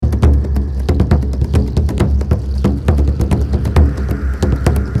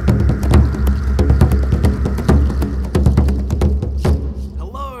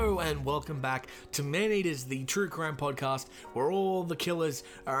back to Man Eaters, the true crime podcast where all the killers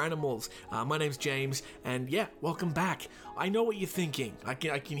are animals. My name's James, and yeah, welcome back. I know what you're thinking. I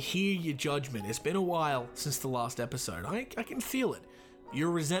can hear your judgment. It's been a while since the last episode. I can feel it. Your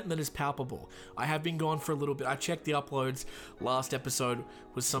resentment is palpable. I have been gone for a little bit. I checked the uploads. Last episode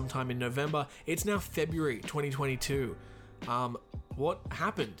was sometime in November. It's now February 2022. What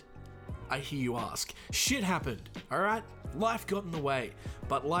happened? I hear you ask. Shit happened, alright? Life got in the way.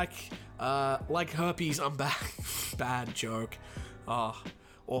 But like herpes, I'm back. Bad joke.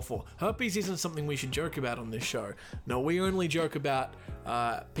 Awful. Herpes isn't something we should joke about on this show. No, we only joke about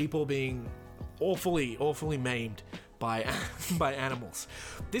people being awfully maimed by animals.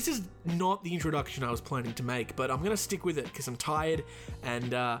 This is not the introduction I was planning to make, but I'm going to stick with it because I'm tired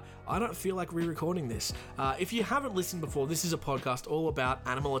and I don't feel like re-recording this. If you haven't listened before, this is a podcast all about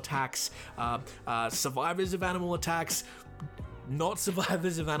animal attacks, survivors of animal attacks, not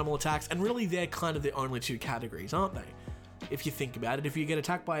survivors of animal attacks, and really they're kind of the only two categories, aren't they? If you think about it, if you get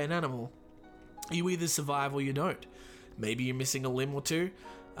attacked by an animal, you either survive or you don't. Maybe you're missing a limb or two,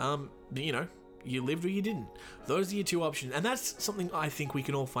 you lived or you didn't. Those are your two options, and that's something I think we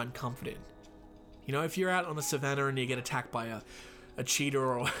can all find comfort in. You know, if you're out on the savannah and you get attacked by a cheetah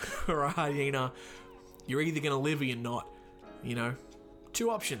or a hyena, you're either going to live or you're not. You know,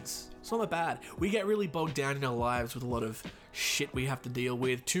 two options. It's not that bad. We get really bogged down in our lives with a lot of shit we have to deal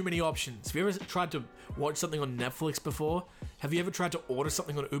with. Too many options. Have you ever tried to watch something on Netflix before? Have you ever tried to order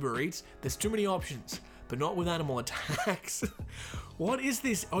something on Uber Eats? There's too many options, but not with animal attacks. What is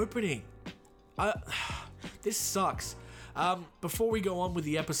this opening? This sucks. Before we go on with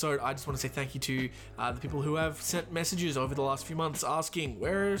the episode, I just want to say thank you to the people who have sent messages over the last few months asking,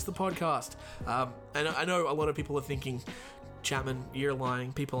 where's the podcast? And I know a lot of people are thinking, Chapman, you're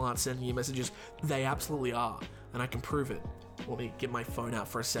lying. People aren't sending you messages. They absolutely are, and I can prove it. Let me get my phone out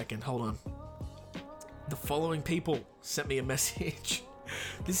for a second. Hold on. The following people sent me a message.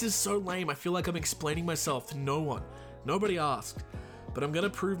 This is so lame. I feel like I'm explaining myself to no one. Nobody asked, but I'm going to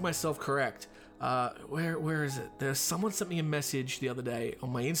prove myself correct. Where is it? There's someone sent me a message the other day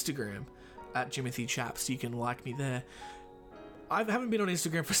on my Instagram at Jimothy Chaps. You can like me there. I haven't been on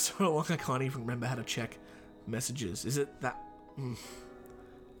Instagram for so long I can't even remember how to check messages. Is it that?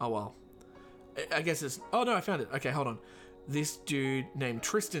 Oh well. I guess it's... Oh no, I found it. Okay, hold on. This dude named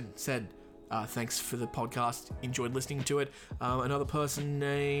Tristan said, thanks for the podcast. Enjoyed listening to it. Another person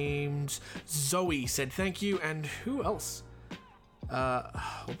named Zoe said thank you. And who else?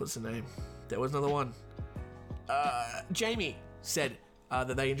 What was the name? There was another one. Jamie said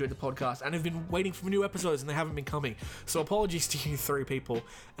that they enjoyed the podcast and have been waiting for new episodes and they haven't been coming. So apologies to you three people,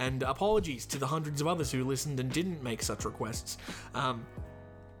 and apologies to the hundreds of others who listened and didn't make such requests.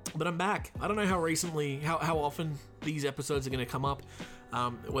 But I'm back. I don't know how often these episodes are going to come up,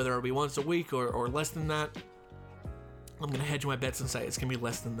 whether it'll be once a week or less than that. I'm going to hedge my bets and say it's going to be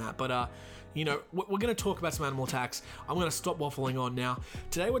less than that. But, we're going to talk about some animal attacks. I'm going to stop waffling on now.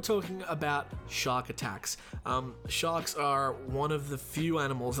 Today we're talking about shark attacks. Sharks are one of the few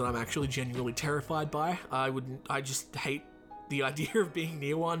animals that I'm actually genuinely terrified by. I just hate the idea of being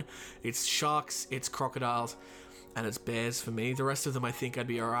near one. It's sharks, it's crocodiles, and it's bears for me. The rest of them I think I'd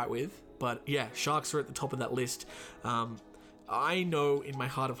be alright with. But yeah, sharks are at the top of that list. I know in my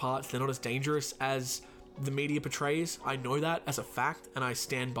heart of hearts they're not as dangerous as the media portrays. I know that as a fact, and I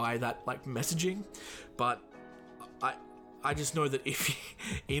stand by that messaging. But I just know that if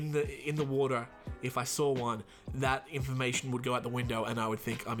in the water, if I saw one, that information would go out the window, and I would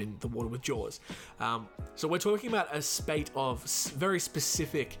think I'm in the water with Jaws. So we're talking about a spate of very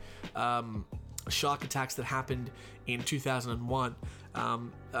specific shark attacks that happened in 2001.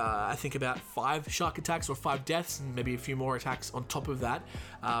 I think about 5 shark attacks or 5 deaths and maybe a few more attacks on top of that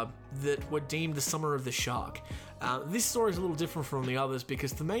that were deemed the Summer of the Shark. This story is a little different from the others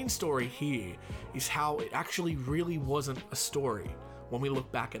because the main story here is how it actually really wasn't a story when we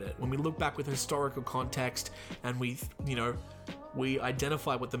look back at it. When we look back with historical context and we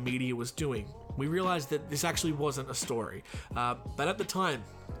identify what the media was doing, we realize that this actually wasn't a story. But at the time,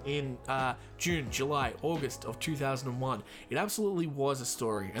 in June, July, August of 2001, it absolutely was a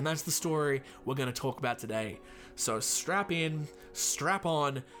story, and that's the story we're going to talk about today. So strap in, strap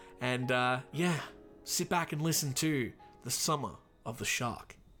on, and sit back and listen to the Summer of the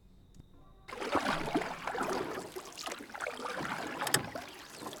Shark.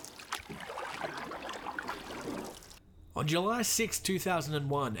 On July 6,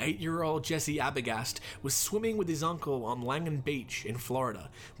 2001, 8-year-old Jesse Arbogast was swimming with his uncle on Langan Beach in Florida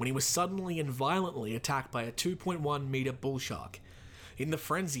when he was suddenly and violently attacked by a 2.1-meter bull shark. In the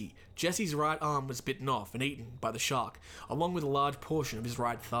frenzy, Jesse's right arm was bitten off and eaten by the shark, along with a large portion of his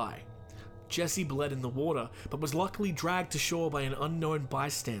right thigh. Jesse bled in the water, but was luckily dragged to shore by an unknown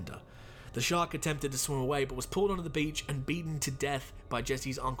bystander. The shark attempted to swim away, but was pulled onto the beach and beaten to death by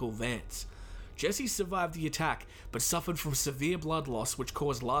Jesse's uncle Vance. Jesse survived the attack, but suffered from severe blood loss, which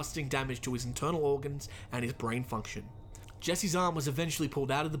caused lasting damage to his internal organs and his brain function. Jesse's arm was eventually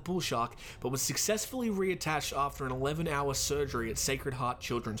pulled out of the bull shark, but was successfully reattached after an 11-hour surgery at Sacred Heart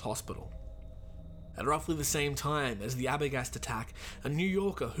Children's Hospital. At roughly the same time as the Abergast attack, a New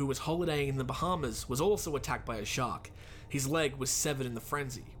Yorker who was holidaying in the Bahamas was also attacked by a shark. His leg was severed in the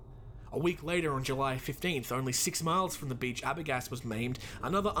frenzy. A week later, on July 15th, only 6 miles from the beach Abergast was maimed,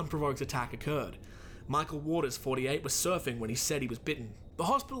 another unprovoked attack occurred. Michael Waters, 48, was surfing when he said he was bitten. The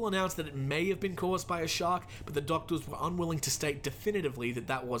hospital announced that it may have been caused by a shark, but the doctors were unwilling to state definitively that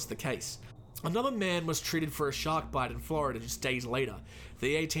that was the case. Another man was treated for a shark bite in Florida just days later.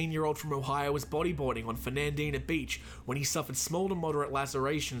 The 18-year-old from Ohio was bodyboarding on Fernandina Beach when he suffered small to moderate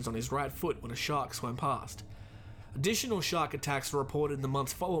lacerations on his right foot when a shark swam past. Additional shark attacks were reported in the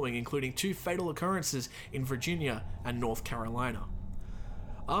months following, including 2 fatal occurrences in Virginia and North Carolina.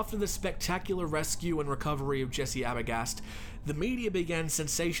 After the spectacular rescue and recovery of Jesse Abergast, the media began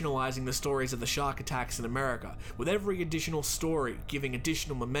sensationalizing the stories of the shark attacks in America, with every additional story giving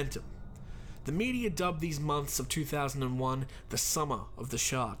additional momentum. The media dubbed these months of 2001 the Summer of the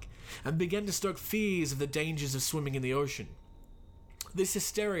Shark, and began to stoke fears of the dangers of swimming in the ocean. This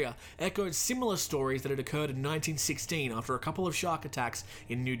hysteria echoed similar stories that had occurred in 1916 after a couple of shark attacks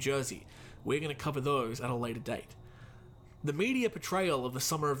in New Jersey. We're going to cover those at a later date. The media portrayal of the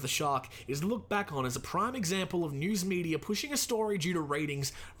Summer of the Shark is looked back on as a prime example of news media pushing a story due to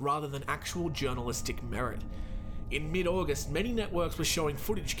ratings rather than actual journalistic merit. In mid-August, many networks were showing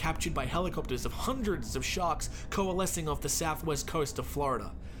footage captured by helicopters of hundreds of sharks coalescing off the southwest coast of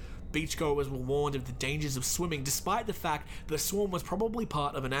Florida. Beachgoers were warned of the dangers of swimming, despite the fact that the swarm was probably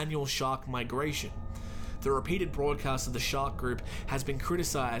part of an annual shark migration. The repeated broadcast of the shark group has been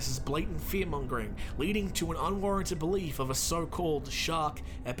criticized as blatant fear-mongering, leading to an unwarranted belief of a so-called shark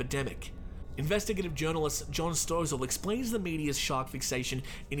epidemic. Investigative journalist John Stossel explains the media's shark fixation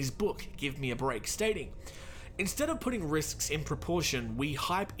in his book, Give Me a Break, stating, "Instead of putting risks in proportion, we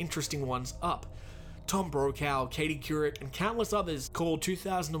hype interesting ones up. Tom Brokaw, Katie Couric, and countless others called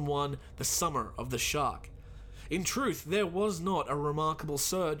 2001 the Summer of the Shark. In truth, there was not a remarkable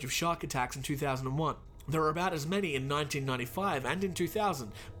surge of shark attacks in 2001. There were about as many in 1995 and in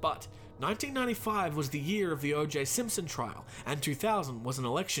 2000, but 1995 was the year of the O.J. Simpson trial, and 2000 was an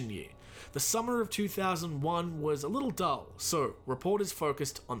election year. The summer of 2001 was a little dull, so reporters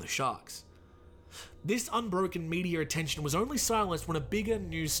focused on the sharks. This unbroken media attention was only silenced when a bigger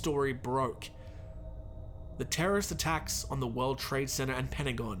news story broke. The terrorist attacks on the World Trade Center and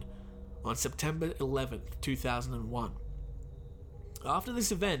Pentagon on September 11th, 2001. After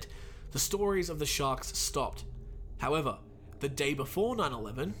this event, the stories of the sharks stopped. However, the day before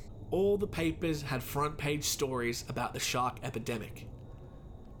 9/11, all the papers had front-page stories about the shark epidemic.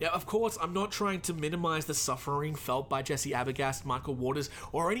 Now, of course, I'm not trying to minimize the suffering felt by Jesse Abergast, Michael Waters,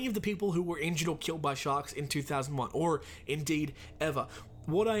 or any of the people who were injured or killed by sharks in 2001, or indeed ever.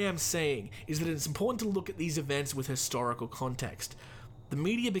 What I am saying is that it's important to look at these events with historical context. The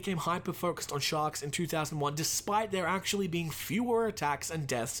media became hyper-focused on sharks in 2001, despite there actually being fewer attacks and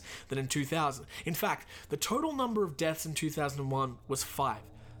deaths than in 2000. In fact, the total number of deaths in 2001 was 5,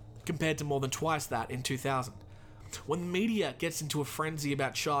 compared to more than twice that in 2000. When the media gets into a frenzy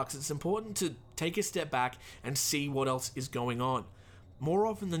about sharks, it's important to take a step back and see what else is going on. More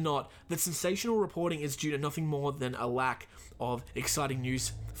often than not, the sensational reporting is due to nothing more than a lack of exciting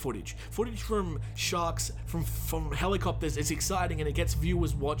news footage. Footage from sharks, from helicopters is exciting and it gets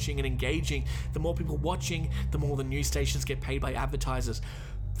viewers watching and engaging. The more people watching, the more the news stations get paid by advertisers.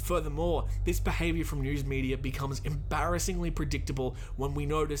 Furthermore, this behavior from news media becomes embarrassingly predictable when we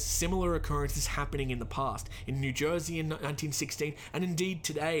notice similar occurrences happening in the past. In New Jersey in 1916, and indeed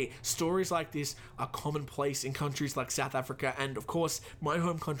today, stories like this are commonplace in countries like South Africa and, of course, my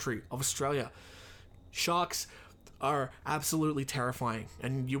home country of Australia. Sharks are absolutely terrifying,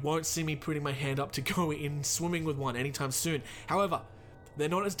 and you won't see me putting my hand up to go in swimming with one anytime soon. However, they're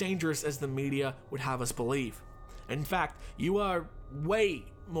not as dangerous as the media would have us believe. In fact, you are way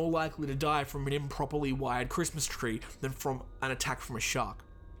more likely to die from an improperly wired Christmas tree than from an attack from a shark.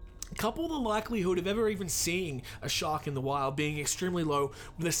 Couple the likelihood of ever even seeing a shark in the wild being extremely low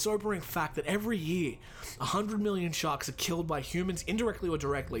with the sobering fact that every year 100 million sharks are killed by humans indirectly or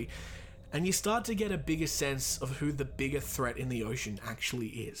directly, and you start to get a bigger sense of who the bigger threat in the ocean actually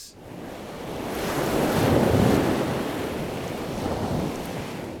is.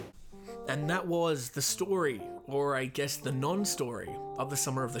 And that was the story, or I guess the non-story, of the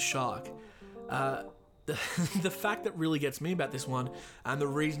Summer of the Shark. The, the fact that really gets me about this one, and the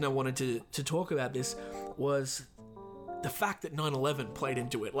reason I wanted to talk about this, was the fact that 9/11 played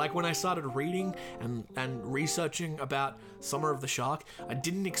into it. Like, when I started reading and researching about Summer of the Shark, I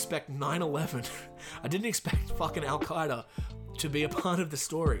didn't expect 9/11. I didn't expect fucking Al-Qaeda to be a part of the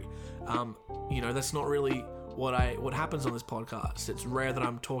story. That's not really what happens on this podcast. It's rare that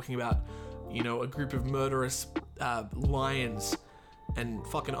I'm talking about, a group of murderous lions and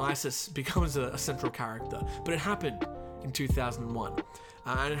fucking ISIS becomes a central character. But it happened in 2001.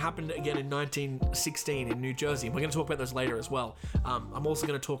 And it happened again in 1916 in New Jersey. We're going to talk about those later as well. I'm also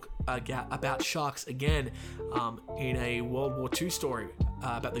going to talk about sharks again in a World War II story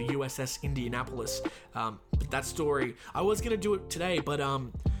about the USS Indianapolis. But that story, I was going to do it today, but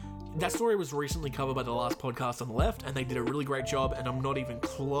that story was recently covered by the last podcast on the left, and they did a really great job, and I'm not even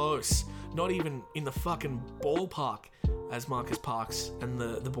close, not even in the fucking ballpark as Marcus Parks and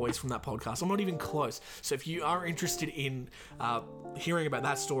the boys from that podcast. I'm not even close. So if you are interested in hearing about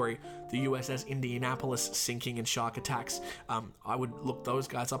that story, the USS Indianapolis sinking and shark attacks, I would look those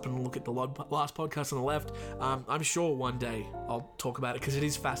guys up and look at the last podcast on the left. I'm sure one day I'll talk about it because it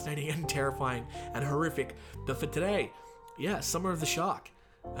is fascinating and terrifying and horrific. But for today, Summer of the Shark.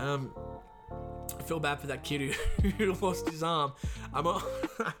 I feel bad for that kid who lost his arm. I'm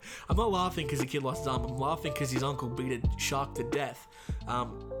not laughing because the kid lost his arm. I'm laughing because his uncle beat a shark to death.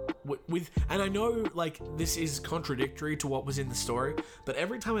 And I know, like, this is contradictory to what was in the story, but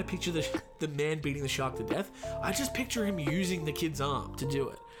every time I picture the man beating the shark to death, I just picture him using the kid's arm to do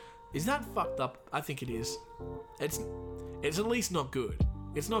it. Is that fucked up? I think it is. It's at least not good.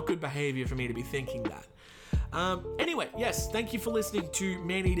 It's not good behavior for me to be thinking that. Anyway, yes, thank you for listening to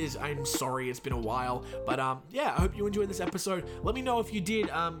Maneaters. I'm sorry it's been a while, but I hope you enjoyed this episode. Let me know if you did.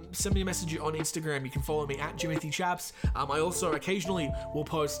 Send me a message on Instagram. You can follow me at JimothyChaps. I also occasionally will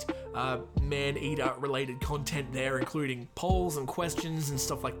post Maneater related content there, including polls and questions and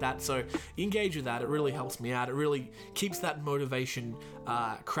stuff like that, so engage with that. It really helps me out. It really keeps that motivation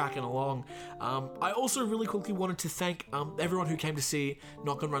cracking along. I also really quickly wanted to thank everyone who came to see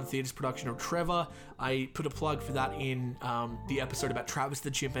Knock and Run Theatre's production of Trevor. I put a plug for that in the episode about Travis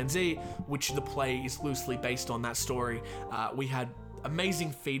the chimpanzee, which the play is loosely based on that story. We had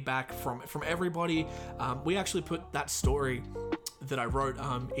amazing feedback from everybody. We actually put that story that I wrote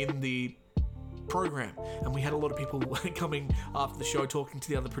in the program, and we had a lot of people coming after the show, talking to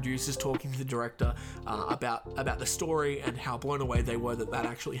the other producers, talking to the director about the story and how blown away they were that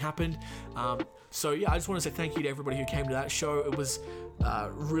actually happened. I just want to say thank you to everybody who came to that show. It was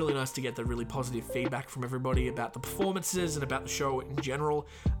really nice to get the really positive feedback from everybody about the performances and about the show in general,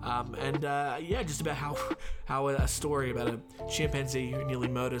 just about how a story about a chimpanzee who nearly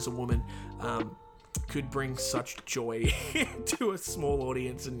murders a woman could bring such joy to a small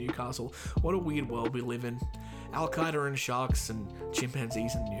audience in Newcastle. What a weird world we live in. Al-Qaeda and sharks and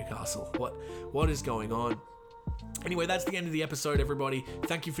chimpanzees in Newcastle. What is going on? Anyway, that's the end of the episode, everybody.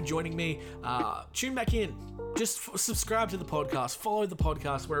 Thank you for joining me. Tune back in. Just subscribe to the podcast. Follow the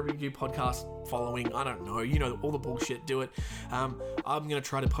podcast wherever you do podcast following. I don't know. All the bullshit. Do it. I'm going to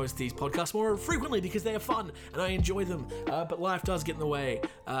try to post these podcasts more frequently because they are fun and I enjoy them. But life does get in the way.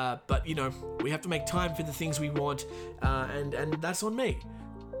 But we have to make time for the things we want. And that's on me.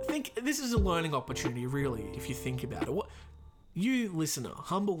 I think this is a learning opportunity, really, if you think about it. You listener,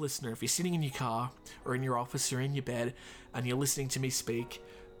 humble listener, if you're sitting in your car or in your office or in your bed and you're listening to me speak,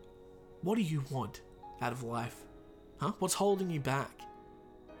 what do you want out of life? What's holding you back?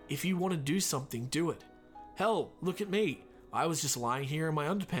 If you want to do something, do it. Hell, look at me. I was just lying here in my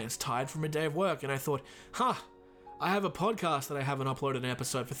underpants, tired from a day of work, and I thought, I have a podcast that I haven't uploaded an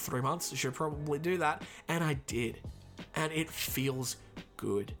episode for 3 months. I should probably do that. And I did. And it feels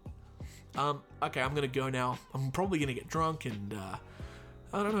good. Okay, I'm gonna go now. I'm probably gonna get drunk and,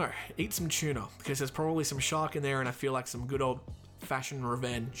 I don't know, eat some tuna, because there's probably some shark in there and I feel like some good old-fashioned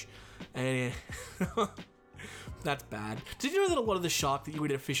revenge. And that's bad. Did you know that a lot of the shark that you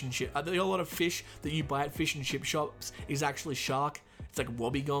eat at fish and chip, a lot of fish that you buy at fish and chip shops is actually shark? It's like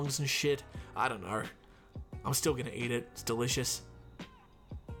wobbegongs and shit. I don't know. I'm still gonna eat it. It's delicious.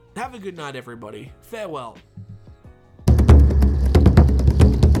 Have a good night, everybody. Farewell.